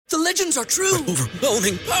The legends are true.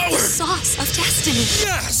 Overwhelming power! Sauce of destiny.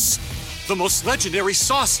 Yes! The most legendary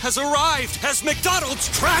sauce has arrived as McDonald's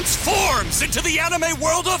transforms into the anime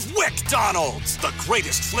world of WickDonald's. The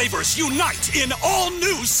greatest flavors unite in all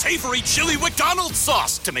new savory chili McDonald's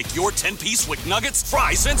sauce to make your 10-piece Wick Nuggets,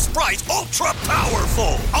 fries, and Sprite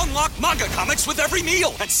ultra-powerful. Unlock manga comics with every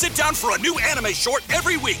meal and sit down for a new anime short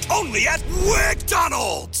every week only at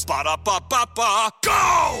WickDonald's. Ba-da-ba-ba-ba,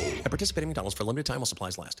 go! And participate in McDonald's for a limited time while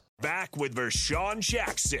supplies last. Back with Vershawn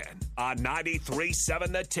Jackson on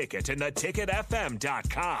 93.7 The Ticket and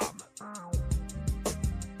theticketfm.com.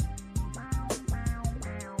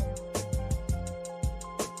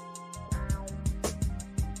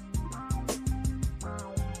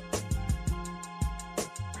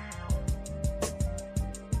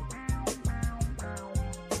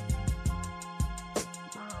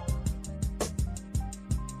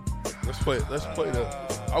 Let's play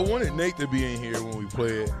the. I wanted Nate to be in here when we play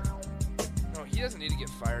it. No, he doesn't need to get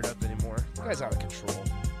fired up anymore. The guy's out of control.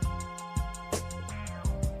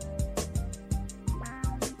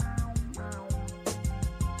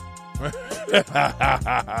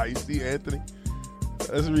 You see Anthony?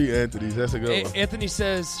 Let's read Anthony's. That's a good one. Anthony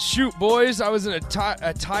says, shoot, boys, I was in a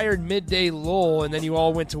tired midday lull, and then you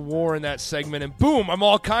all went to war in that segment, and boom, I'm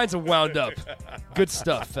all kinds of wound up. Good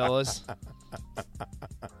stuff, fellas.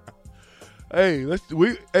 Hey,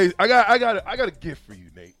 I got a gift for you,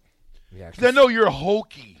 Nate. Yeah, 'cause I know you're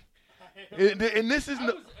hokey. And this is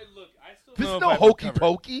no hokey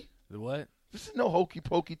pokey. The what? This is no hokey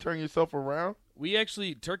pokey. Turn yourself around. We actually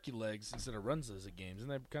eat turkey legs instead of runzas at games. Isn't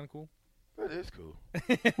that kind of cool? That is cool.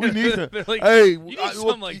 We need to. Like, hey, you need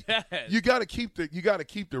something like that. You got to keep the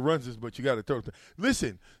runzas, but you got to throw them.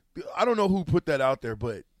 Listen, I don't know who put that out there,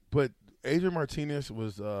 but Adrian Martinez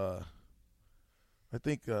was. I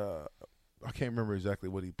think I can't remember exactly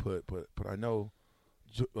what he put, but I know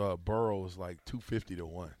Burrow was like 250 to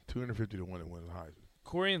 1 to win the Heisman.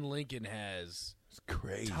 Corey and Lincoln has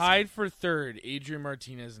crazy tied for third. Adrian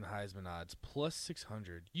Martinez and Heisman odds plus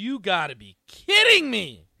 600. You gotta be kidding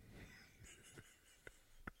me!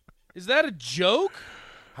 Is that a joke?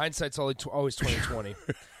 Hindsight's always 20/20.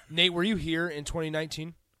 Nate, were you here in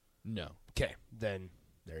 2019? No. Okay, then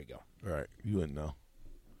there you go. All right, you wouldn't know.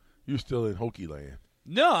 You're still in hokey land.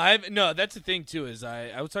 No, that's the thing too. Is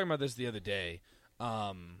I was talking about this the other day.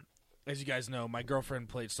 As you guys know, my girlfriend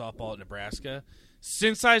played softball at Nebraska.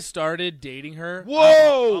 Since I started dating her,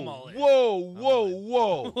 whoa, I'm all in.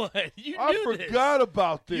 Whoa! What? You knew I forgot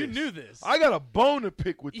about this. You knew this. I got a bone to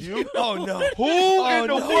pick with you. Oh no! Who in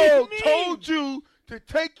the world told you to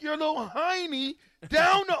take your little hiney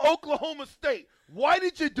down to Oklahoma State? Why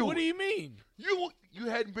did you do it? What do you mean? You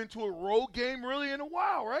hadn't been to a road game really in a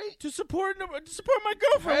while, right? To support my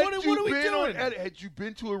girlfriend. What are we doing? Had you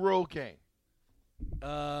been to a road game?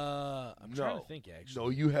 I'm trying to think, actually. No,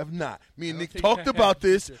 you have not. Me and Nick talked about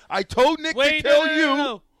this. I told Nick to tell you.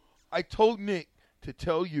 No. I told Nick to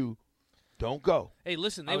tell you, don't go. Hey,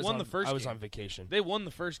 listen, they won the first game. I was on vacation. They won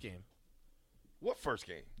the first game. What first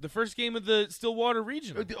game? The first game of the Stillwater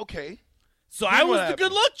Regional. Okay. So I was the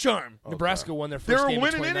good luck charm. Okay. Nebraska won their first game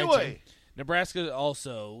in 2019. They were winning anyway. Nebraska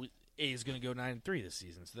also is going to go 9-3 this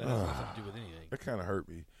season, so that has nothing to do with anything. That kind of hurt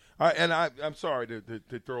me. I'm sorry to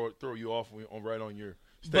throw you off on your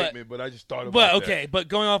statement, but I just thought about that. But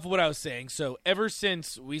going off of what I was saying, so ever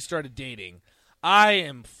since we started dating, I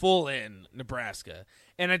am full in Nebraska,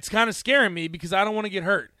 and it's kind of scaring me because I don't want to get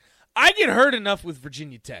hurt. I get hurt enough with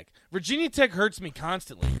Virginia Tech. Virginia Tech hurts me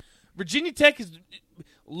constantly. Virginia Tech is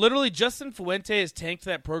literally Justin Fuente has tanked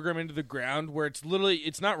that program into the ground where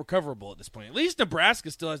it's not recoverable at this point. At least Nebraska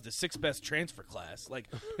still has the 6th best transfer class. Like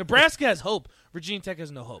Nebraska has hope. Virginia Tech has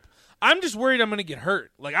no hope. I'm just worried I'm going to get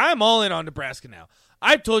hurt. Like I'm all in on Nebraska now.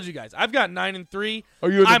 I've told you guys. I've got 9-3. Are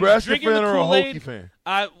you a Nebraska fan or a Hokie fan?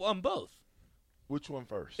 I'm both. Which one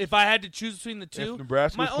first? If I had to choose between the two, if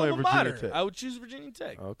Nebraska my was playing alma Virginia mater, Tech, I would choose Virginia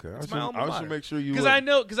Tech. Okay, it's my alma mater. I should make sure you because I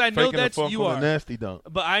know that's you are nasty dunk.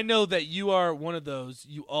 But I know that you are one of those.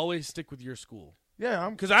 You always stick with your school. Yeah,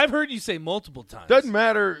 because I've heard you say multiple times. Doesn't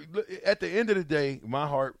matter. At the end of the day, my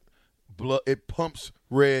heart, it pumps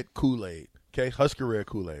red Kool-Aid. Okay, Husker red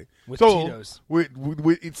Kool-Aid with Tito's.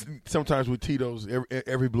 It's sometimes with Tito's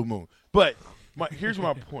every blue moon. But here's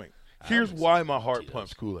my point. Here's why my heart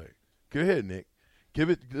pumps Kool-Aid. Go ahead, Nick. Give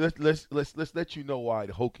it. Let's let you know why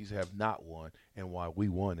the Hokies have not won and why we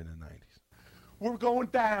won in the 90s. We're going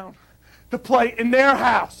down to play in their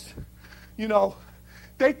house. You know,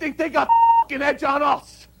 they think they got the edge on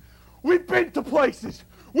us. We've been to places.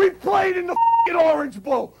 We've played in the Orange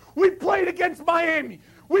Bowl. We've played against Miami.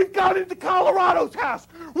 We've gone into Colorado's house.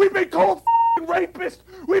 We've been called rapists.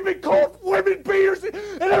 We've been called women beaters and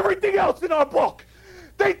everything else in our book.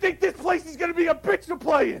 They think this place is going to be a bitch to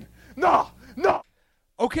play in. No.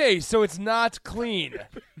 Okay, so it's not clean.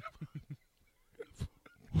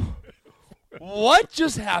 What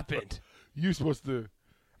just happened? You supposed to.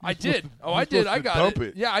 I did. I I got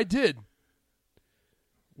it. Yeah, I did.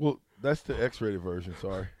 Well, that's the X-rated version.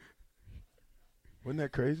 Sorry. Wasn't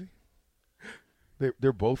that crazy?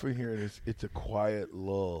 They're both in here, and it's a quiet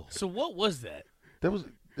lull. So what was that? That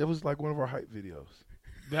was like one of our hype videos.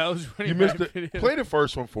 That was really You missed it. Play the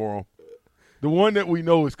first one for them. The one that we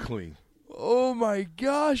know is clean. Oh my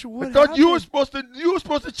gosh! What I thought happened? you were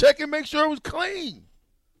supposed to check and make sure it was clean.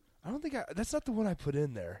 I don't think that's not the one I put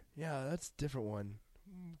in there. Yeah, that's a different one.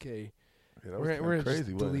 Okay, Yeah, that we're gonna crazy.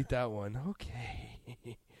 just delete that one.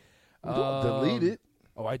 Okay. Don't delete it.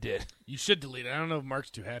 Oh, I did. You should delete it. I don't know if Mark's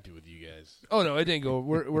too happy with you guys. Oh no, it didn't go.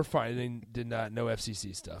 We're fine. It did not. No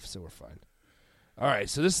FCC stuff, so we're fine. All right,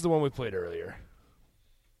 so this is the one we played earlier.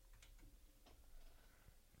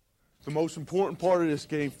 The most important part of this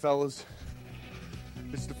game, fellas,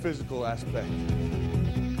 is the physical aspect.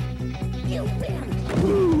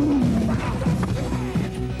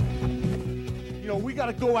 You know, we got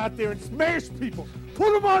to go out there and smash people.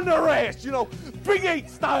 Put them on their ass, you know. Big 8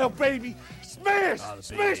 style, baby. Smash.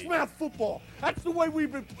 Smash mouth football. That's the way we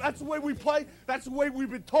play. That's the way we've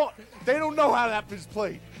been taught. They don't know how that is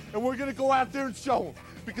played. And we're going to go out there and show them.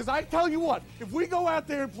 Because I tell you what, if we go out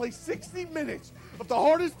there and play 60 minutes of the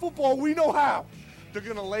hardest football we know how, they're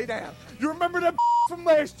going to lay down. You remember that from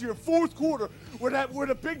last year, fourth quarter, where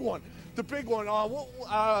the big one,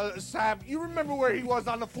 Sam, you remember where he was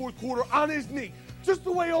on the fourth quarter on his knee, just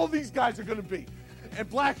the way all these guys are going to be. And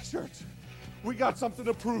black shirts, we got something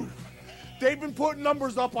to prove. They've been putting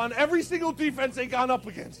numbers up on every single defense they gone up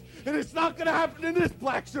against. And it's not going to happen in this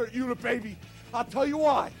black shirt unit, baby. I'll tell you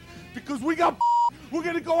why. Because we're going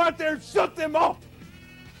to go out there and shut them up.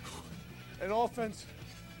 And offense,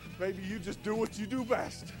 baby, you just do what you do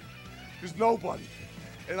best. Because nobody,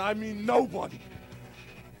 and I mean nobody,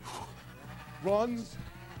 runs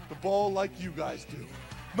the ball like you guys do.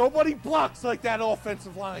 Nobody blocks like that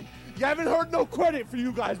offensive line. You haven't heard no credit for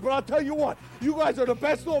you guys, but I'll tell you what, you guys are the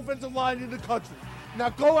best offensive line in the country. Now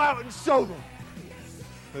go out and show them.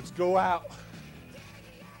 Let's go out.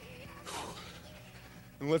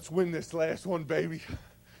 And let's win this last one, baby.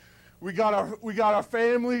 We got our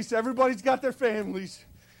families. Everybody's got their families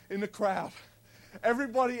in the crowd.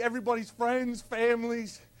 Everybody's friends,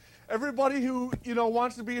 families, everybody who, you know,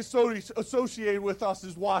 wants to be associated with us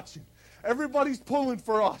is watching. Everybody's pulling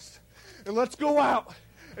for us. And let's go out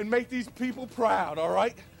and make these people proud, all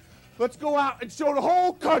right? Let's go out and show the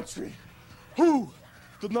whole country who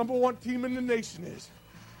the #1 team in the nation is.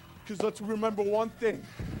 Because let's remember one thing.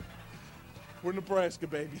 We're Nebraska,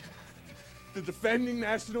 baby. The defending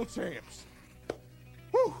national champs.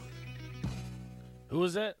 Woo! Who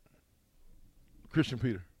was that? Christian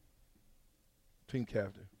Peter, team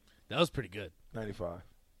captain. That was pretty good. 95.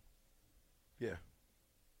 Yeah.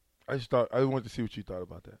 I wanted to see what you thought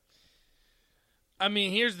about that. I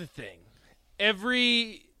mean, here's the thing.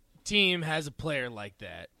 Every team has a player like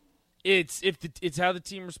that. It's how the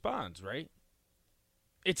team responds, right?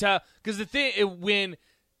 It's how, because when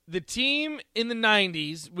the team in the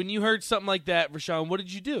 90s, when you heard something like that, Rashawn, what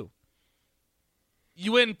did you do?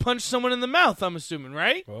 You went and punched someone in the mouth, I'm assuming,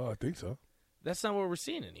 right? Oh, I think so. That's not what we're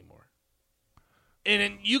seeing anymore.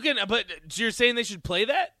 And you can, but you're saying they should play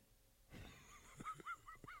that?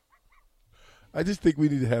 I just think we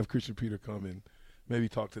need to have Christian Peter come and maybe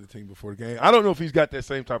talk to the team before the game. I don't know if he's got that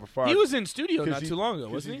same type of fire. He was in studio not too long ago,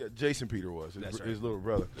 wasn't he? Jason Peter was. That's right. His little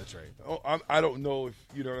brother. That's right. Oh, I don't know if,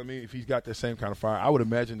 you know what I mean, if he's got that same kind of fire. I would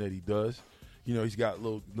imagine that he does. You know, he's got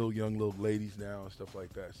little young ladies now and stuff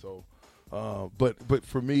like that. So, but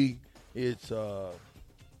for me, it's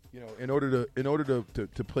you know, in order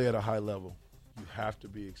to play at a high level, you have to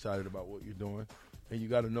be excited about what you're doing, and you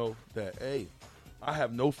got to know that, hey, I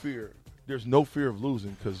have no fear. There's no fear of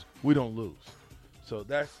losing because we don't lose. So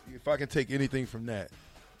that's, if I can take anything from that,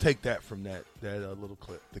 take that from that little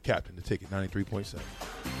clip. The captain, the ticket, 93.7.